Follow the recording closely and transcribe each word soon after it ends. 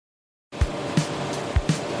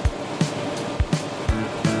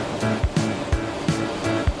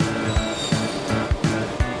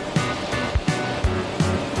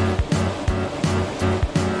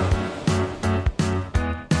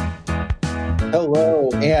Hello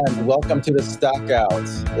and welcome to the Stockout.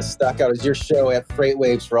 The Stockout is your show at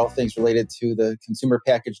FreightWaves for all things related to the consumer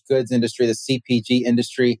packaged goods industry, the CPG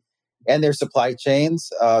industry, and their supply chains.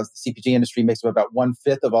 The CPG industry makes up about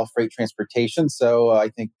 1/5 of all freight transportation. So I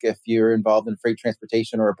think if you're involved in freight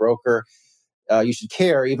transportation or a broker, you should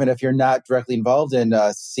care, even if you're not directly involved in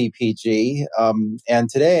CPG. And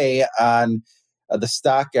today on the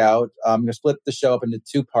Stockout, I'm going to split the show up into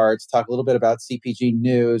two parts, talk a little bit about CPG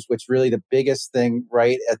news, which really the biggest thing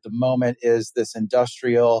right at the moment is this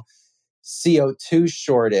industrial CO2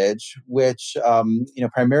 shortage, which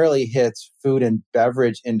primarily hits food and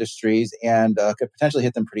beverage industries and could potentially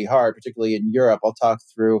hit them pretty hard, particularly in Europe. I'll talk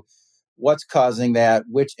through what's causing that,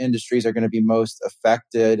 which industries are going to be most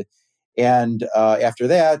affected. And after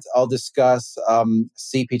that, I'll discuss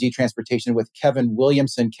CPG transportation with Kevin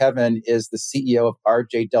Williamson. Kevin is the CEO of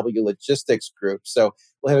RJW Logistics Group. So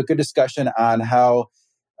we'll have a good discussion on how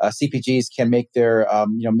CPGs can make their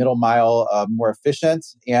middle mile more efficient.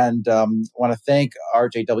 And I want to thank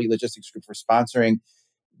RJW Logistics Group for sponsoring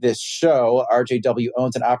this show. RJW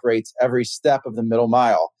owns and operates every step of the middle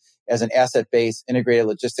mile. As an asset-based integrated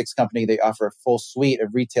logistics company, they offer a full suite of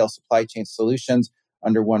retail supply chain solutions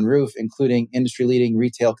under one roof, including industry-leading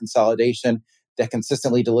retail consolidation that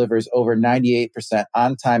consistently delivers over 98%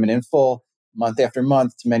 on time and in full, month after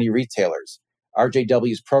month, to many retailers.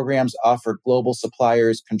 RJW's programs offer global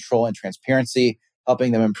suppliers control and transparency,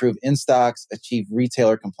 helping them improve in-stocks, achieve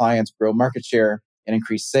retailer compliance, grow market share, and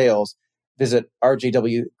increase sales. Visit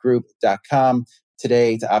rjwgroup.com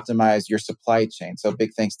today to optimize your supply chain. So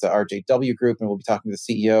big thanks to RJW Group, and we'll be talking to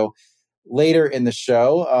the CEO later in the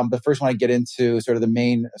show. But first, I want to get into sort of the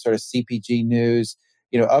main sort of CPG news,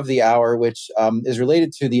 of the hour, which is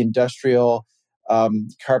related to the industrial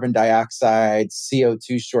carbon dioxide,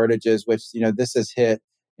 CO2 shortages, which, this has hit,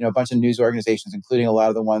 a bunch of news organizations, including a lot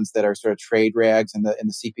of the ones that are sort of trade rags in the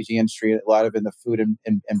CPG industry, a lot of in the food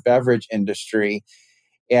and beverage industry.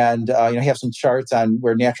 And, you have some charts on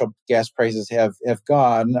where natural gas prices have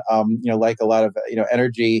gone, like a lot of,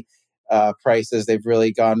 energy prices, they've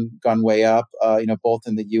really gone way up, both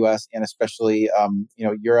in the U.S. and especially,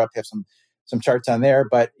 Europe. Have some charts on there,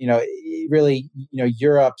 but really,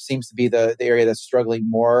 Europe seems to be the area that's struggling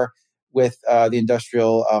more with the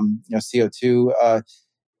industrial, CO2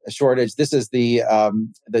 shortage. This is the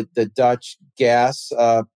Dutch gas,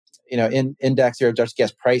 index here, Dutch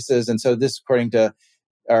gas prices, and so this, according to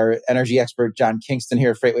our energy expert John Kingston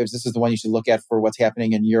here at FreightWaves, this is the one you should look at for what's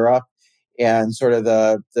happening in Europe. And sort of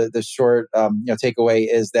the short takeaway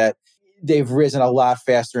is that they've risen a lot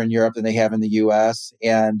faster in Europe than they have in the U.S.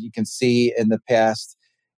 And you can see in the past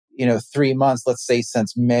 3 months, let's say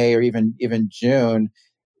since May or even June,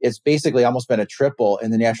 it's basically almost been a triple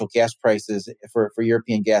in the natural gas prices for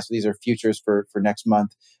European gas. So these are futures for next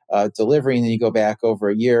month delivery. And then you go back over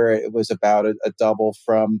a year, it was about a double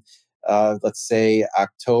from let's say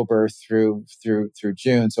October through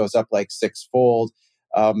June. So it's up like sixfold.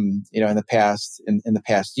 In the past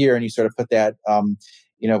year, and you sort of put that,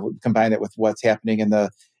 combine that with what's happening in the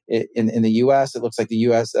U.S. It looks like the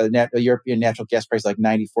U.S. European natural gas price is like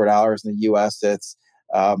 $94. In the U.S., it's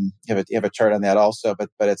you have a chart on that also, but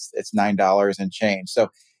it's $9 and change. So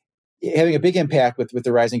having a big impact with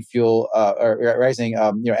the rising fuel or rising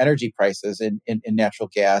energy prices in natural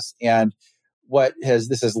gas. And what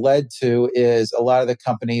this has led to is a lot of the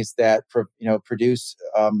companies that produce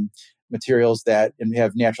materials that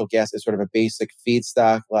have natural gas as sort of a basic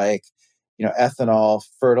feedstock, like ethanol,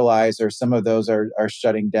 fertilizer. Some of those are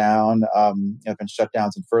shutting down. Have been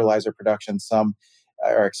shutdowns in fertilizer production. Some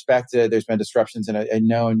are expected. There's been disruptions in a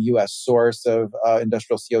known U.S. source of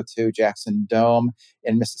industrial CO2, Jackson Dome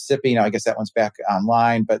in Mississippi. Now, I guess that one's back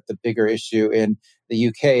online. But the bigger issue in the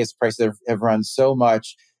U.K. is prices have run so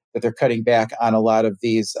much that they're cutting back on a lot of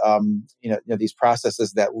these, these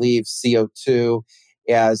processes that leave CO2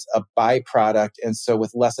 as a byproduct. And so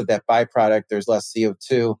with less of that byproduct, there's less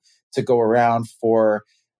CO2 to go around for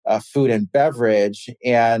food and beverage.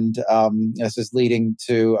 And this is leading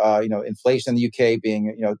to, inflation in the UK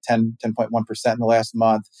being, 10.1% in the last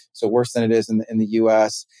month. So worse than it is in the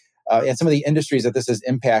US. And some of the industries that this is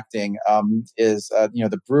impacting is,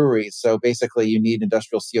 the breweries. So basically you need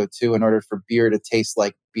industrial CO2 in order for beer to taste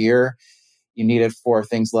like beer. You need it for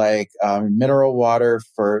things like mineral water,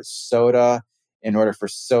 for soda, in order for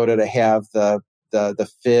soda to have the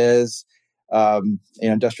fizz.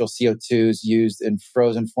 Industrial CO2 is used in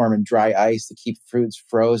frozen form and dry ice to keep foods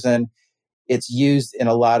frozen. It's used in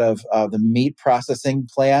a lot of the meat processing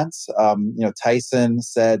plants. Tyson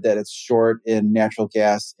said that it's short in natural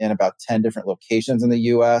gas in about 10 different locations in the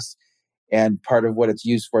U.S. And part of what it's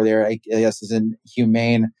used for there, I guess, is in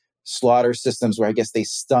humane slaughter systems where I guess they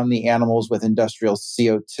stun the animals with industrial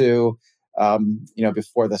CO2,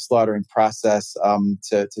 before the slaughtering process,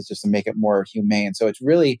 to just to make it more humane. So it's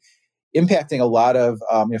really impacting a lot of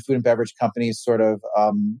food and beverage companies,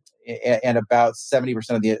 and about 70%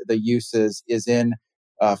 of the uses is in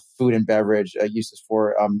food and beverage uses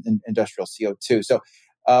for industrial CO2. So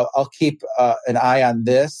I'll keep an eye on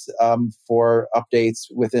this for updates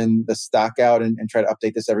within the stock out, and try to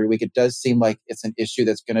update this every week. It does seem like it's an issue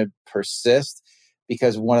that's going to persist,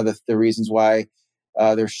 because one of the reasons why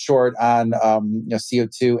they're short on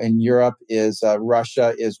CO2 in Europe is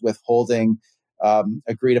Russia is withholding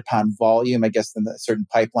agreed upon volume. I guess in certain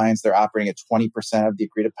pipelines they're operating at 20% of the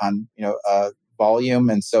agreed upon volume,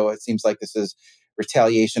 and so it seems like this is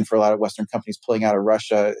retaliation for a lot of Western companies pulling out of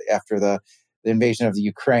Russia after the invasion of the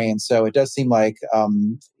Ukraine. So it does seem like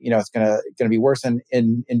it's going to be worse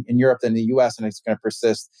in Europe than the U.S., and it's going to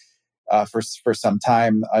persist for some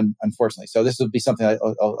time, unfortunately. So this will be something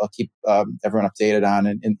I'll keep everyone updated on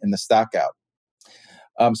in the stock out.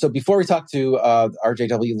 So before we talk to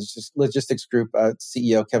RJW Logistics Group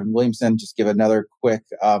CEO Kevin Williamson, just give another quick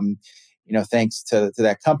thanks to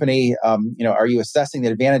that company. Are you assessing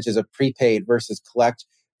the advantages of prepaid versus collect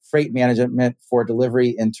freight management for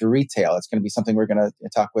delivery into retail? It's going to be something we're going to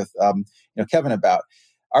talk with Kevin about.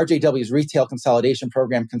 RJW's retail consolidation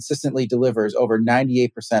program consistently delivers over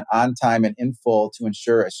 98% on time and in full to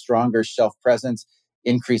ensure a stronger shelf presence,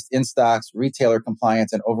 increased in-stocks, retailer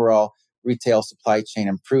compliance, and overall retail supply chain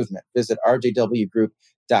improvement. Visit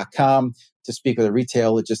rjwgroup.com to speak with a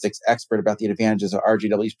retail logistics expert about the advantages of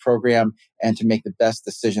RJW's program and to make the best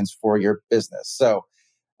decisions for your business. So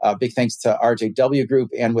big thanks to RJW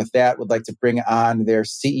Group. And with that, would like to bring on their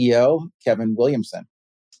CEO, Kevin Williamson.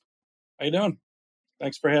 How you doing?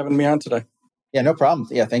 Thanks for having me on today. Yeah, no problem.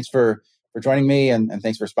 Yeah, thanks for joining me, and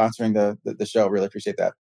thanks for sponsoring the show. Really appreciate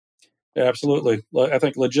that. Yeah, absolutely. I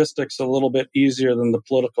think logistics is a little bit easier than the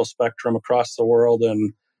political spectrum across the world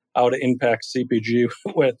and how to impact CPG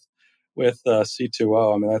with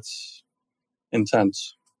C2O. I mean, that's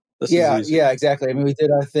intense. This is easy. Yeah, exactly. I mean, we did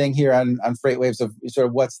a thing here on FreightWaves of sort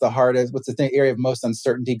of what's the area of most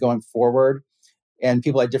uncertainty going forward, and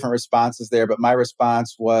people had different responses there. But my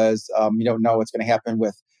response was, you don't know what's going to happen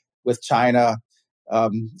with China.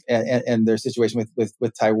 And their situation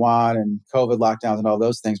with Taiwan and COVID lockdowns and all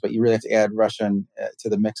those things, but you really have to add Russia to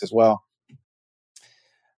the mix as well.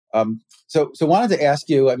 So wanted to ask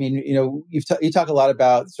you. I mean, you talk a lot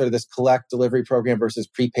about sort of this collect delivery program versus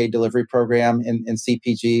prepaid delivery program in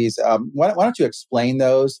CPGs. Why don't you explain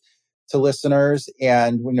those to listeners,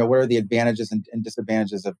 and what are the advantages and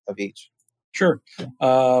disadvantages of each? Sure.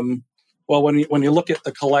 Well, when you look at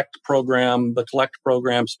the collect program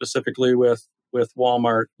specifically with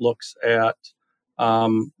Walmart looks at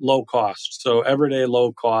low cost. So everyday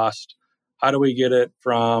low cost. How do we get it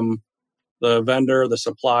from the vendor, the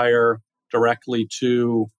supplier, directly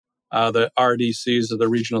to the RDCs, or the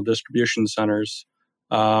regional distribution centers,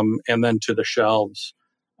 and then to the shelves?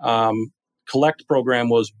 Collect program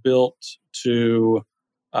was built to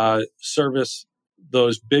service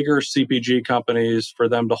those bigger CPG companies, for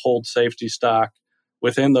them to hold safety stock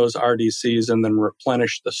within those RDCs and then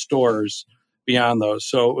replenish the stores beyond those.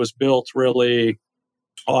 So it was built really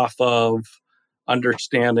off of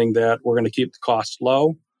understanding that we're going to keep the costs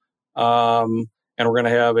low, and we're going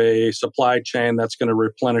to have a supply chain that's going to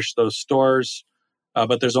replenish those stores.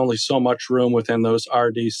 But there's only so much room within those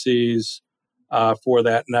RDCs for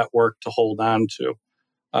that network to hold on to.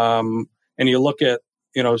 And you look at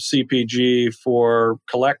CPG for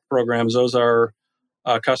collect programs, those are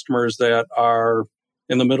customers that are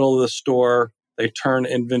in the middle of the store. They turn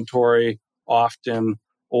inventory often,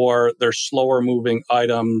 or they're slower moving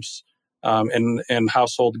items in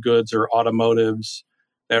household goods or automotives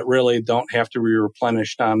that really don't have to be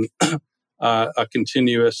replenished on a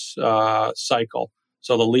continuous cycle.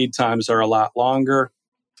 So the lead times are a lot longer,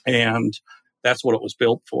 and that's what it was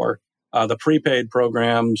built for. The prepaid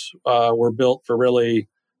programs were built for really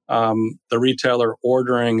the retailer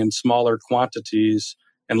ordering in smaller quantities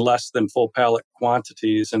and less than full pallet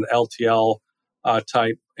quantities in LTL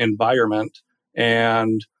type environment.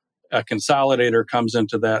 And a consolidator comes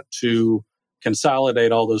into that to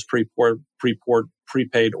consolidate all those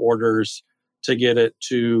prepaid orders to get it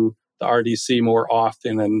to the RDC more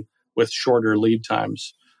often and with shorter lead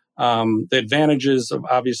times. The advantages of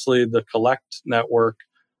obviously the collect network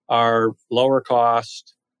are lower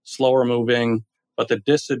cost, slower moving, but the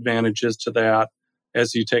disadvantages to that,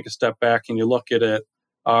 as you take a step back and you look at it,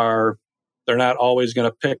 are they're not always going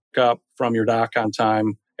to pick up from your dock on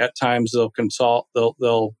time. At times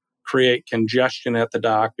they'll create congestion at the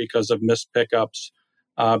dock because of missed pickups.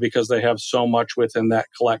 because they have so much within that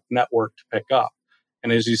collect network to pick up.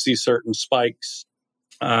 And as you see certain spikes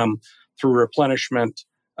through replenishment,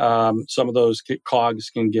 some of those cogs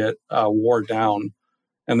can get wore down.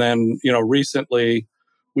 And then, recently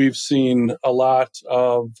we've seen a lot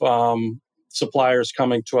of suppliers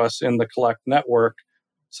coming to us in the collect network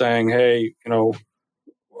saying, hey,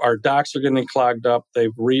 our docks are getting clogged up.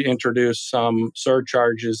 They've reintroduced some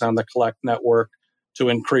surcharges on the collect network to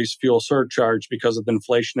increase fuel surcharge because of the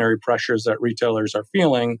inflationary pressures that retailers are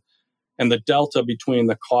feeling. And the delta between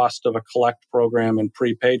the cost of a collect program and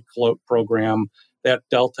prepaid program, that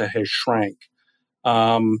delta has shrank.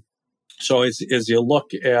 So as you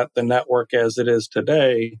look at the network as it is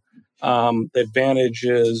today, the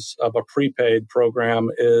advantages of a prepaid program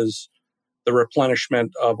is the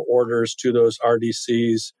replenishment of orders to those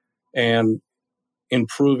RDCs and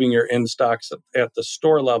improving your in-stocks at the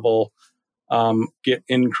store level get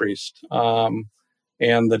increased.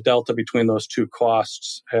 And the delta between those two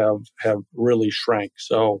costs have really shrank.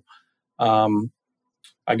 So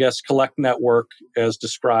I guess collect network, as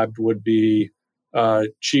described, would be a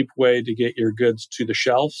cheap way to get your goods to the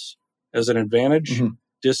shelves as an advantage. Mm-hmm.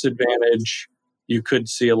 Disadvantage, you could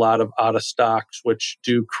see a lot of out of stocks, which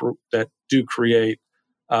do create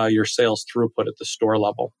your sales throughput at the store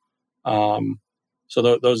level. So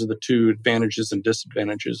those are the two advantages and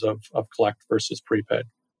disadvantages of collect versus prepaid.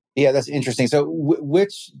 Yeah, that's interesting. So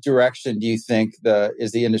which direction do you think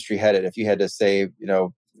is the industry headed, if you had to say,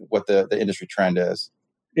 what the industry trend is?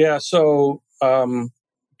 Yeah, so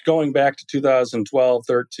going back to 2012,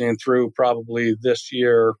 13 through probably this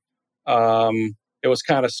year, it was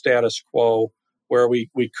kind of status quo where we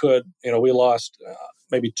lost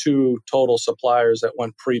maybe 2 total suppliers that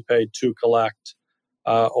went prepaid to collect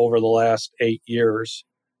over the last 8 years.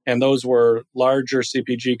 And those were larger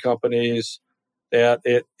CPG companies that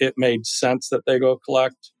it made sense that they go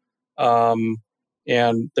collect.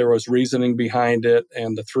 And there was reasoning behind it,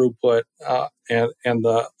 and the throughput and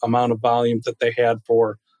the amount of volume that they had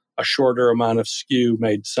for a shorter amount of SKU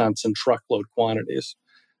made sense in truckload quantities.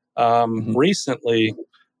 Recently,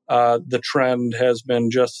 the trend has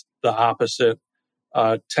been just the opposite,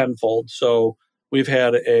 tenfold. So we've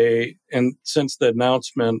had and since the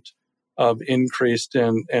announcement of increased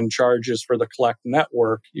in charges for the collect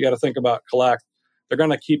network, you got to think about collect. They're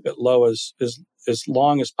going to keep it low as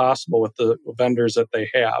long as possible with the vendors that they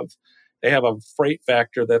have. They have a freight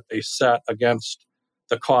factor that they set against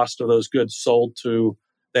the cost of those goods sold to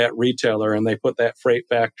that retailer, and they put that freight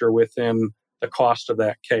factor within the cost of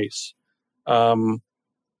that case.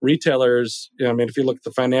 Retailers, if you look at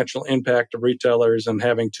the financial impact of retailers and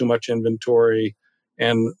having too much inventory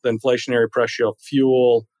and the inflationary pressure of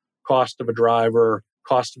fuel, cost of a driver,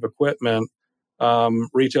 cost of equipment,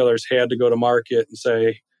 retailers had to go to market and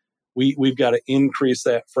say, we've got to increase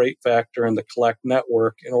that freight factor in the collect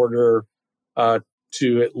network in order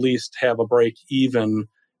to at least have a break even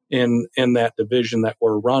in that division that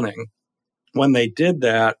we're running. When they did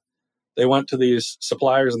that, they went to these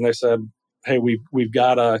suppliers and they said, hey, we've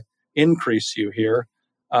got to increase you here,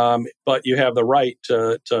 but you have the right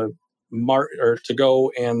to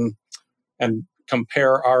go and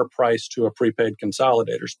compare our price to a prepaid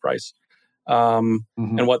consolidator's price. And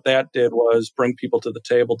what that did was bring people to the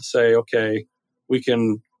table to say, okay, we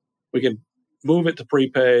can move it to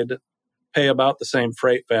prepaid, pay about the same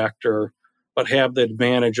freight factor, but have the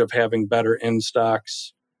advantage of having better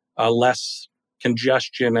in-stocks, less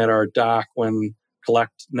congestion at our dock when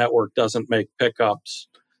collect network doesn't make pickups.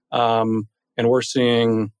 And we're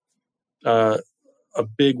seeing a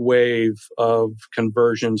big wave of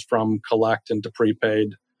conversions from collect into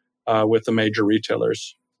prepaid with the major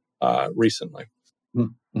retailers recently.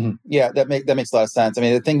 Mm-hmm. Yeah, that makes a lot of sense. I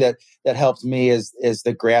mean, the thing that helped me is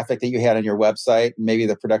the graphic that you had on your website. Maybe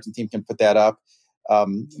the production team can put that up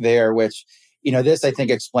there, which, this I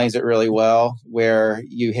think explains it really well, where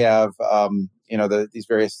you have, these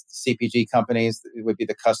various CPG companies would be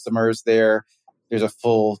the customers there. There's a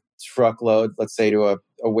full truckload, let's say, to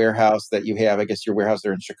a warehouse that you have. I guess your warehouse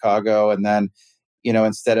there in Chicago. And then,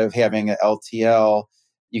 instead of having an LTL,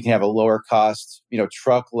 you can have a lower cost,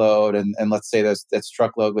 truckload. And let's say that's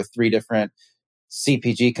truckload with 3 different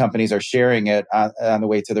CPG companies are sharing it on the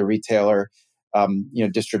way to the retailer,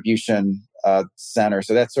 distribution center.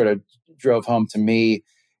 So that sort of drove home to me,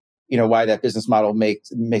 why that business model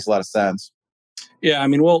makes a lot of sense. Yeah, I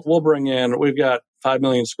mean, we'll bring in. We've got 5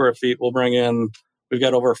 million square feet. We've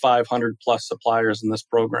got over 500 plus suppliers in this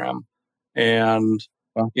program, and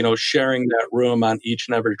sharing that room on each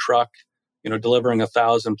and every truck, delivering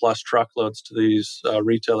 1,000 plus truckloads to these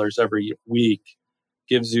retailers every week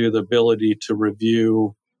gives you the ability to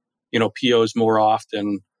review POs more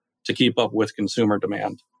often to keep up with consumer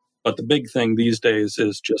demand. But the big thing these days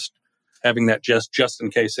is just having that just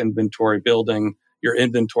in case inventory, building your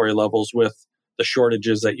inventory levels with the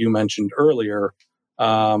shortages that you mentioned earlier.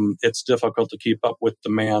 It's difficult to keep up with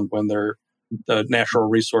demand when the natural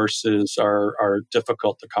resources are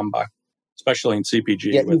difficult to come by, especially in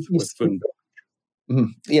CPG with food and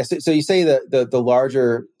beverage. Yeah, so you say that the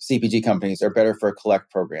larger CPG companies are better for a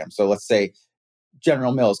collect program. So let's say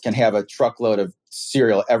General Mills can have a truckload of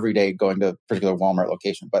cereal every day going to a particular Walmart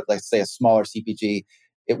location, but let's say a smaller CPG,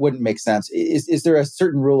 it wouldn't make sense. Is there a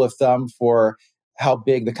certain rule of thumb for how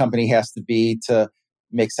big the company has to be to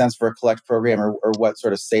make sense for a collect program, or what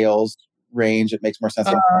sort of sales range it makes more sense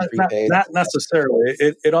to have prepaid? Not necessarily.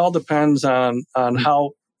 It all depends on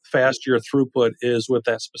how fast your throughput is with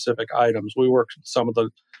that specific items. We work with some of the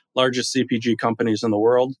largest CPG companies in the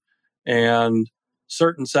world, and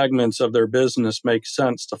certain segments of their business make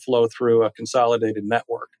sense to flow through a consolidated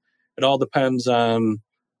network. It all depends on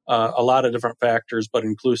a lot of different factors, but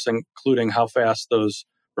including how fast those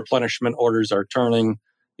replenishment orders are turning.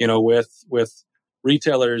 With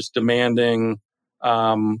retailers demanding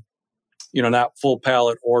not full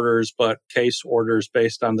pallet orders, but case orders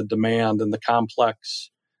based on the demand and the complex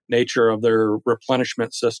nature of their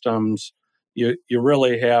replenishment systems. You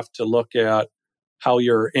really have to look at how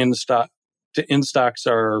your in-stocks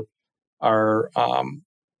are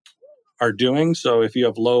doing. So if you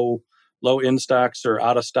have low in-stocks or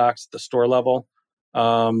out of stocks at the store level,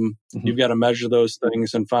 you've got to measure those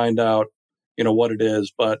things and find out what it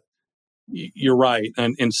is. But you're right.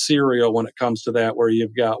 And in cereal, when it comes to that, where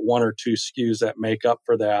you've got one or two SKUs that make up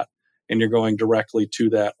for that, and you're going directly to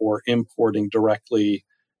that or importing directly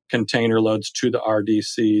container loads to the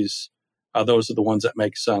RDCs, those are the ones that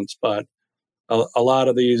make sense. But a lot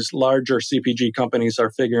of these larger CPG companies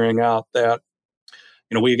are figuring out that,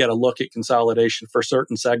 we got to look at consolidation for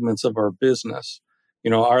certain segments of our business.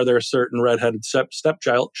 Are there certain redheaded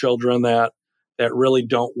stepchildren that really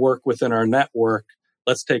don't work within our network?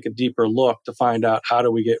 Let's take a deeper look to find out how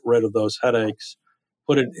do we get rid of those headaches,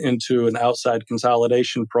 put it into an outside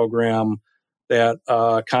consolidation program that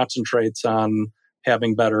concentrates on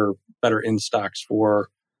having better in-stocks for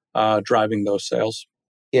driving those sales.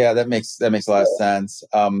 Yeah, that makes a lot of sense.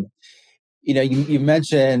 You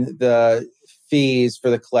mentioned the fees for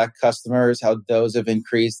the collect customers, how those have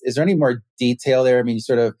increased. Is there any more detail there? I mean, you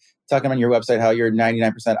sort of talking on your website how you're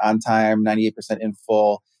 99% on time, 98% in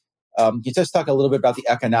full. Can you just talk a little bit about the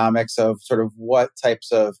economics of sort of what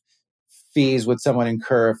types of fees would someone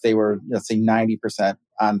incur if they were, let's say, 90%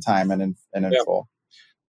 on time and in full?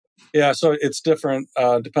 Yeah, so it's different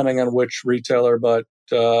depending on which retailer, but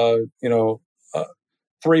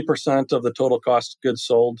 3% of the total cost of goods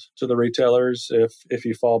sold to the retailers if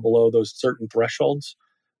you fall below those certain thresholds.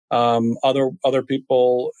 Other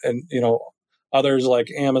people and others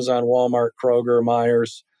like Amazon, Walmart, Kroger,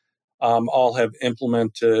 Myers, all have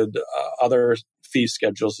implemented other fee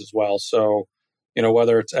schedules as well. So,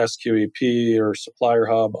 whether it's SQEP or Supplier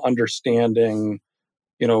Hub, understanding,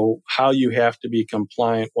 how you have to be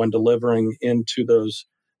compliant when delivering into those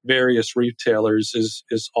various retailers is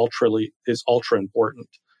ultra important.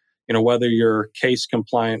 Whether you're case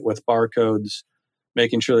compliant with barcodes,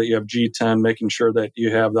 making sure that you have G10, making sure that you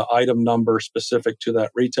have the item number specific to that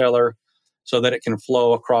retailer so that it can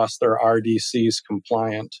flow across their RDCs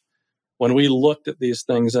compliant. When we looked at these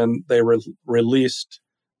things and they released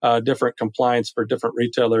different compliance for different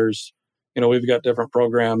retailers, we've got different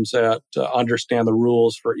programs that understand the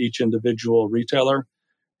rules for each individual retailer,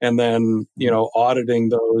 and then auditing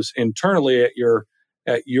those internally at your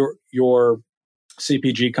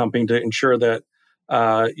CPG company to ensure that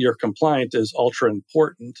you're compliant is ultra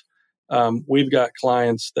important. We've got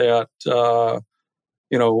clients that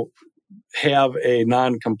have a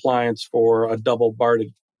non-compliance for a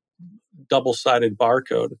double-sided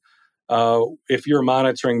barcode. If you're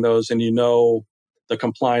monitoring those and the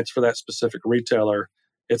compliance for that specific retailer,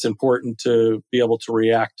 it's important to be able to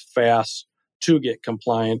react fast to get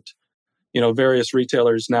compliant. Various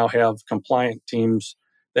retailers now have compliant teams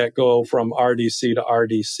that go from RDC to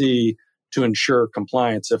RDC to ensure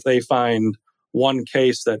compliance. If they find one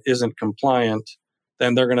case that isn't compliant,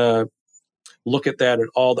 then they're going to look at that at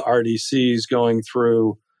all the RDCs going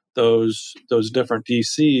through those different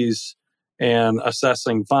DCs and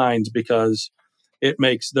assessing fines, because it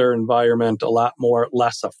makes their environment a lot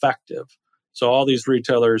less effective. So all these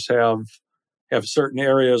retailers have certain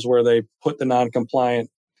areas where they put the non-compliant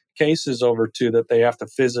cases over to that they have to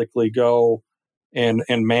physically go and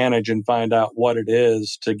manage and find out what it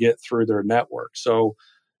is to get through their network. So,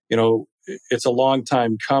 it's a long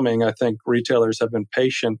time coming. I think retailers have been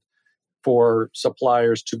patient for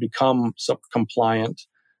suppliers to become compliant.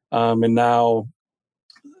 And now,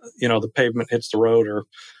 the pavement hits the road, or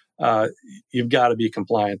you've got to be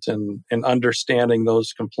compliant, and understanding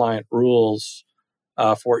those compliant rules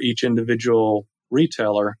for each individual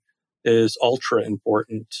retailer is ultra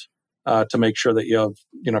important to make sure that you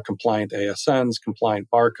have, compliant ASNs, compliant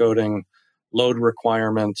barcoding, load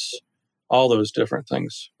requirements, all those different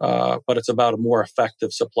things. But it's about a more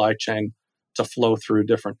effective supply chain to flow through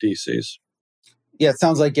different DCs. Yeah, it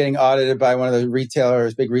sounds like getting audited by one of the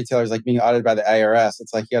retailers, big retailers, like being audited by the IRS.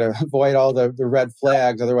 It's like you got to avoid all the red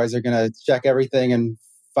flags. Otherwise, they're going to check everything and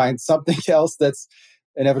find something else that's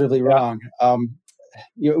inevitably wrong.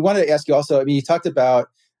 You wanted to ask you also, you talked about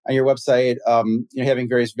on your website, having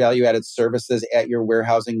various value-added services at your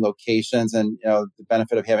warehousing locations, and the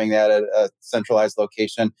benefit of having that at a centralized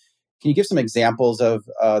location. Can you give some examples of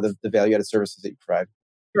the value-added services that you provide?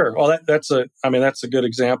 Sure. Well, that's a good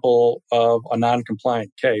example of a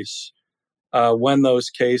non-compliant case. When those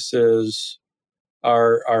cases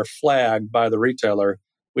are flagged by the retailer,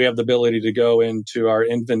 we have the ability to go into our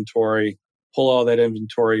inventory, pull all that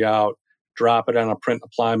inventory out, drop it on a print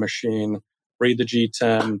apply machine, read the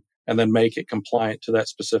G10, and then make it compliant to that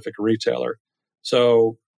specific retailer.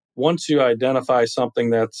 So once you identify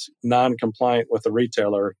something that's non-compliant with the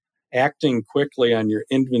retailer, acting quickly on your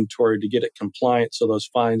inventory to get it compliant so those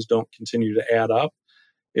fines don't continue to add up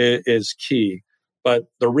is key. But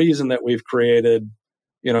the reason that we've created,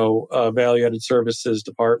 a value-added services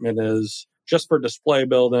department is just for display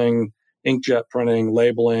building, inkjet printing,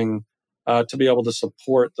 labeling, to be able to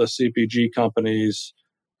support the CPG companies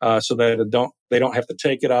so that they don't have to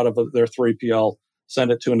take it out of their 3PL, send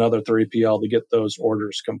it to another 3PL to get those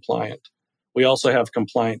orders compliant. We also have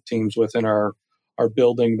compliant teams within our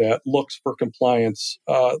building that looks for compliance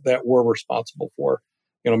that we're responsible for.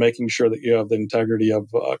 Making sure that you have the integrity of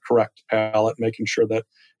a correct pallet, making sure that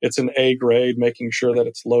it's an A grade, making sure that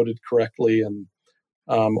it's loaded correctly, and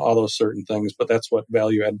all those certain things. But that's what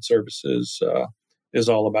value-added services is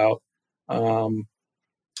all about.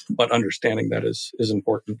 But understanding that is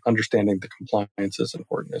important. Understanding the compliance is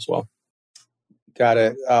important as well. Got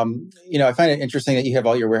it. I find it interesting that you have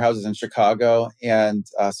all your warehouses in Chicago, and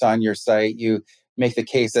so on your site you make the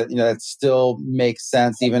case that that still makes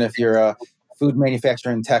sense even if you're a food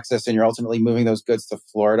manufacturer in Texas and you're ultimately moving those goods to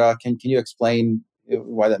Florida. Can you explain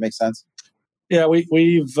why that makes sense? Yeah,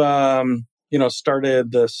 we've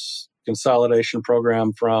started this consolidation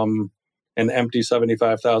program from an empty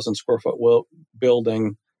 75,000 square foot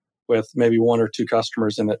building with maybe one or two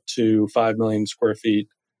customers in it to 5 million square feet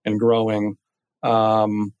and growing.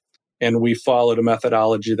 And we followed a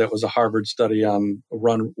methodology that was a Harvard study on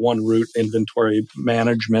one route inventory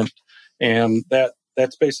management. And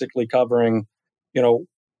that's basically covering,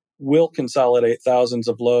 we'll consolidate thousands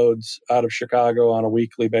of loads out of Chicago on a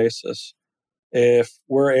weekly basis. If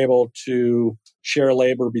we're able to share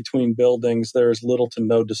labor between buildings, there's little to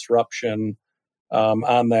no disruption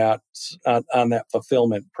on that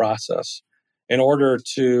fulfillment process. In order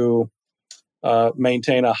to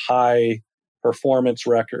maintain a high performance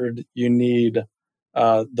record, you need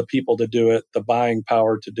the people to do it, the buying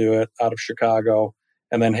power to do it out of Chicago,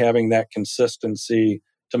 and then having that consistency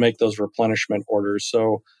to make those replenishment orders.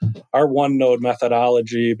 So our one node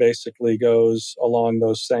methodology basically goes along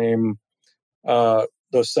the same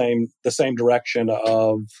direction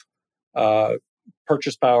of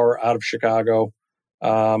purchase power out of Chicago,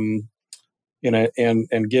 and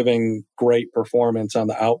giving great performance on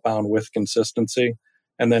the outbound with consistency,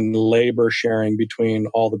 and then labor sharing between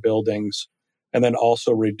all the buildings, and then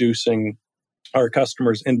also reducing our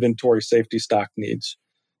customers' inventory safety stock needs.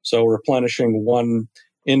 So replenishing one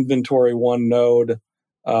inventory, one node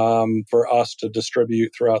for us to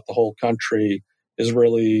distribute throughout the whole country is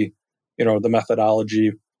really, the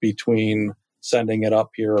methodology between sending it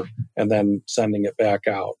up here and then sending it back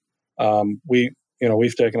out.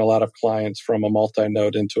 We've taken a lot of clients from a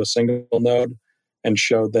multi-node into a single node and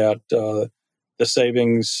showed that the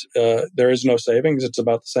savings, there is no savings. It's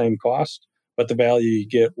about the same cost, but the value you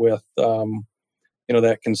get with,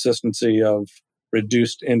 that consistency of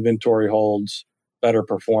reduced inventory holds, better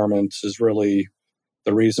performance is really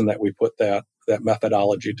the reason that we put that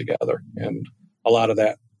methodology together. And a lot of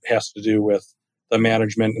that has to do with the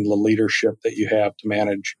management and the leadership that you have to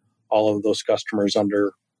manage all of those customers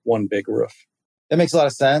under one big roof. That makes a lot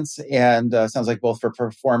of sense, and sounds like both for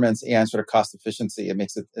performance and sort of cost efficiency, it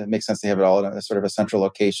makes sense to have it all in a sort of a central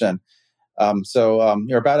location. So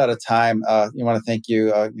you're about out of time. You want to thank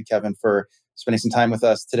you, Kevin, for spending some time with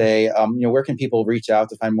us today. Where can people reach out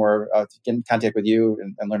to find more, to get in contact with you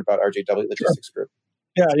and learn about RJW Logistics Group?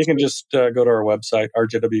 Yeah, you can just go to our website,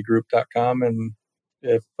 rjwgroup.com, and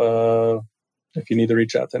if you need to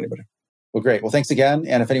reach out to anybody. Well, great. Well, thanks again.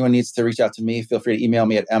 And if anyone needs to reach out to me, feel free to email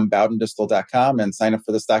me at mbowdendistel.com and sign up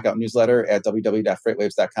for the Stockout newsletter at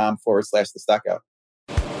www.freightwaves.com/the Stockout.